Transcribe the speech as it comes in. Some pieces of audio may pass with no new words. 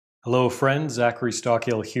Hello friends, Zachary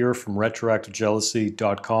Stockill here from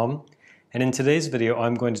RetroactiveJealousy.com, and in today's video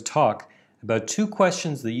I'm going to talk about two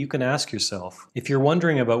questions that you can ask yourself if you're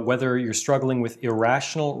wondering about whether you're struggling with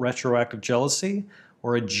irrational retroactive jealousy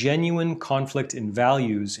or a genuine conflict in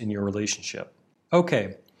values in your relationship.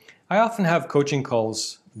 Okay, I often have coaching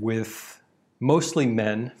calls with mostly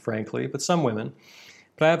men, frankly, but some women,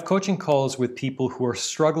 but I have coaching calls with people who are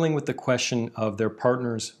struggling with the question of their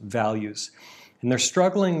partner's values. And they're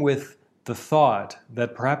struggling with the thought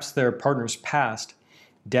that perhaps their partner's past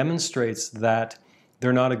demonstrates that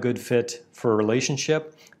they're not a good fit for a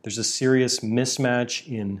relationship. There's a serious mismatch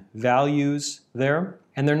in values there.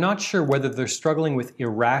 And they're not sure whether they're struggling with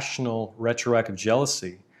irrational retroactive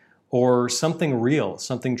jealousy or something real,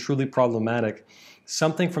 something truly problematic,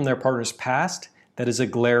 something from their partner's past that is a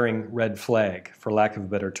glaring red flag, for lack of a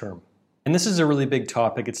better term. And this is a really big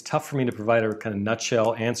topic. It's tough for me to provide a kind of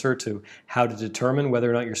nutshell answer to how to determine whether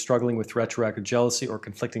or not you're struggling with retroactive jealousy or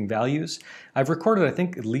conflicting values. I've recorded, I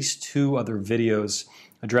think, at least 2 other videos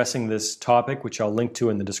addressing this topic, which I'll link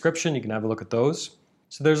to in the description. You can have a look at those.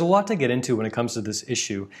 So there's a lot to get into when it comes to this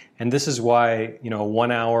issue. And this is why, a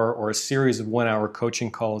 1 hour or a series of 1 hour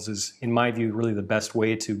coaching calls is, in my view, really the best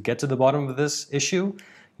way to get to the bottom of this issue.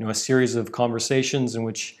 A series of conversations in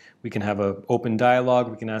which we can have an open dialogue,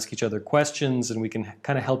 we can ask each other questions, and we can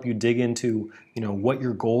kind of help you dig into, what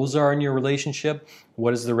your goals are in your relationship,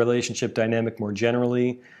 what is the relationship dynamic more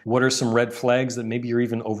generally, what are some red flags that maybe you're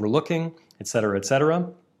even overlooking, etc., etc.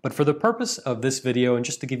 But for the purpose of this video, and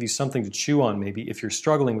just to give you something to chew on maybe if you're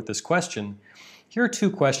struggling with this question, here are 2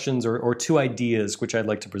 questions or 2 ideas which I'd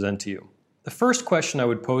like to present to you. The first question I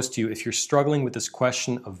would pose to you if you're struggling with this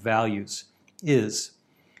question of values is,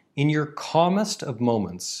 in your calmest of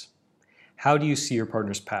moments, how do you see your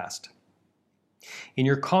partner's past? In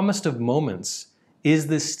your calmest of moments, is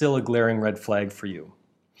this still a glaring red flag for you?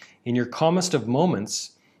 In your calmest of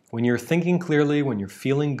moments, when you're thinking clearly, when you're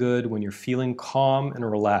feeling good, when you're feeling calm and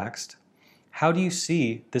relaxed, how do you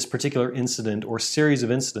see this particular incident or series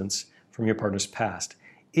of incidents from your partner's past?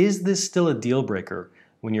 Is this still a deal breaker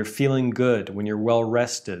when you're feeling good, when you're well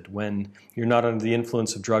rested, when you're not under the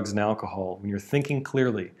influence of drugs and alcohol, when you're thinking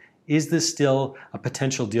clearly? Is this still a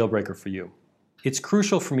potential deal breaker for you? It's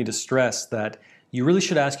crucial for me to stress that you really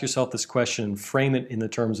should ask yourself this question and frame it in the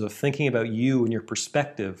terms of thinking about you and your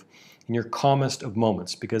perspective in your calmest of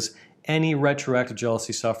moments, because any retroactive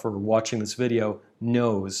jealousy sufferer watching this video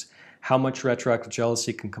knows how much retroactive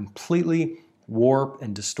jealousy can completely warp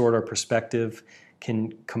and distort our perspective,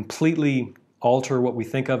 can completely alter what we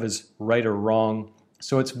think of as right or wrong.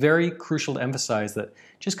 So it's very crucial to emphasize that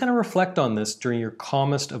just kind of reflect on this during your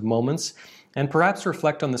calmest of moments, and perhaps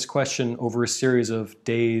reflect on this question over a series of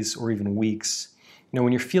days or even weeks.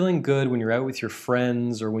 When you're feeling good, when you're out with your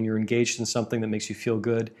friends, or when you're engaged in something that makes you feel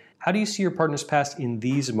good, how do you see your partner's past in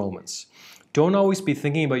these moments? Don't always be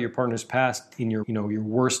thinking about your partner's past in your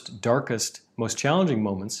worst, darkest, most challenging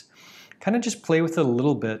moments. Kind of just play with it a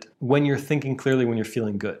little bit when you're thinking clearly, when you're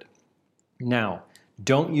feeling good. Now,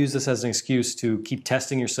 don't use this as an excuse to keep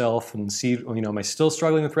testing yourself and see, am I still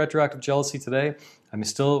struggling with retroactive jealousy today? Am I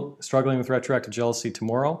still struggling with retroactive jealousy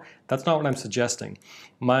tomorrow? That's not what I'm suggesting.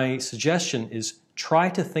 My suggestion is try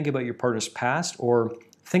to think about your partner's past, or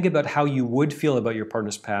think about how you would feel about your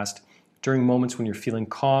partner's past during moments when you're feeling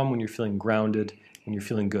calm, when you're feeling grounded, when you're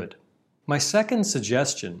feeling good. My second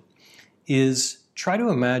suggestion is try to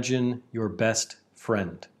imagine your best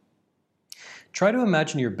friend. Try to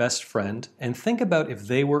imagine your best friend and think about if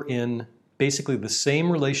they were in basically the same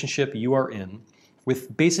relationship you are in,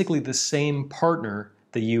 with basically the same partner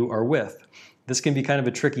that you are with. This can be kind of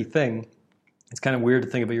a tricky thing. It's kind of weird to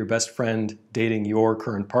think about your best friend dating your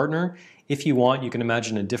current partner. If you want, you can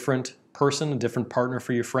imagine a different person, a different partner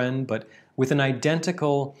for your friend, but with an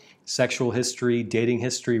identical sexual history, dating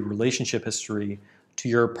history, relationship history to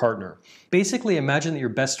your partner. Basically, imagine that your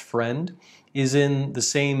best friend is in the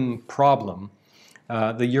same problem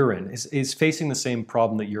that you're in, is facing the same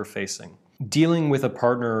problem that you're facing. Dealing with a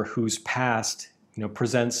partner whose past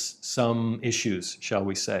presents some issues, shall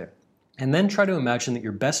we say. And then try to imagine that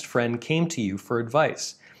your best friend came to you for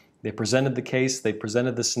advice. They presented the case, they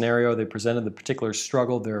presented the scenario, they presented the particular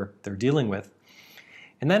struggle they're dealing with.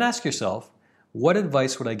 And then ask yourself, what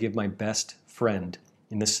advice would I give my best friend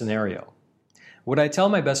in this scenario? Would I tell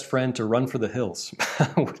my best friend to run for the hills?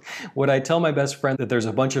 Would I tell my best friend that there's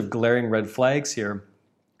a bunch of glaring red flags here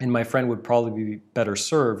and my friend would probably be better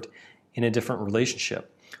served in a different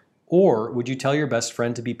relationship? Or would you tell your best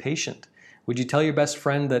friend to be patient? Would you tell your best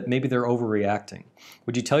friend that maybe they're overreacting?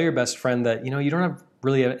 Would you tell your best friend that, you don't have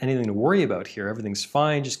really anything to worry about here, everything's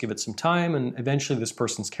fine, just give it some time, and eventually this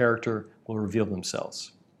person's character will reveal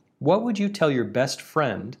themselves? What would you tell your best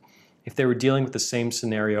friend if they were dealing with the same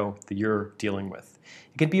scenario that you're dealing with?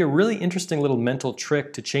 It can be a really interesting little mental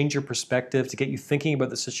trick to change your perspective, to get you thinking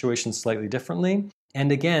about the situation slightly differently.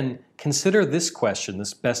 And again, consider this question,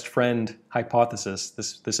 this best friend hypothesis,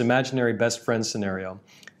 this imaginary best friend scenario.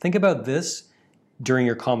 Think about this during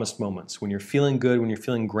your calmest moments, when you're feeling good, when you're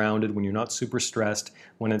feeling grounded, when you're not super stressed,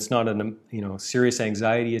 when it's not a serious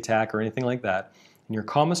anxiety attack or anything like that. In your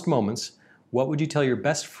calmest moments, what would you tell your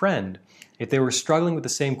best friend if they were struggling with the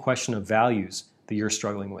same question of values that you're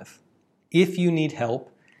struggling with? If you need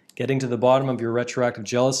help getting to the bottom of your retroactive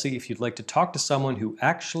jealousy, if you'd like to talk to someone who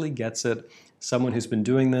actually gets it, someone who's been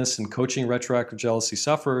doing this and coaching retroactive jealousy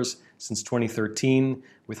sufferers since 2013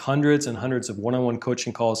 with hundreds and hundreds of one-on-one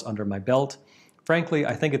coaching calls under my belt. Frankly,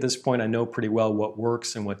 I think at this point I know pretty well what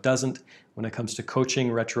works and what doesn't when it comes to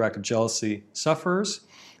coaching retroactive jealousy sufferers.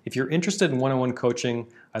 If you're interested in one-on-one coaching,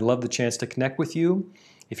 I'd love the chance to connect with you.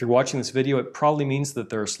 If you're watching this video, it probably means that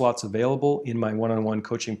there are slots available in my one-on-one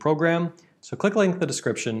coaching program. So click the link in the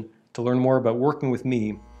description to learn more about working with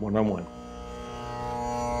me one-on-one.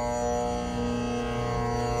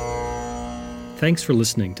 Thanks for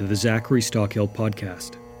listening to the Zachary Stockill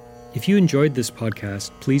podcast. If you enjoyed this podcast,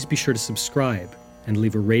 please be sure to subscribe and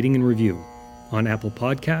leave a rating and review on Apple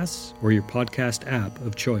Podcasts or your podcast app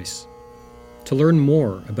of choice. To learn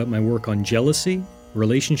more about my work on jealousy,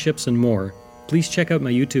 relationships, and more, please check out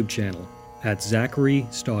my YouTube channel at Zachary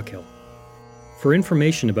Stockill. For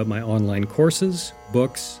information about my online courses,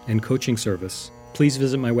 books, and coaching service, please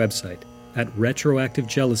visit my website at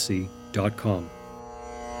retroactivejealousy.com.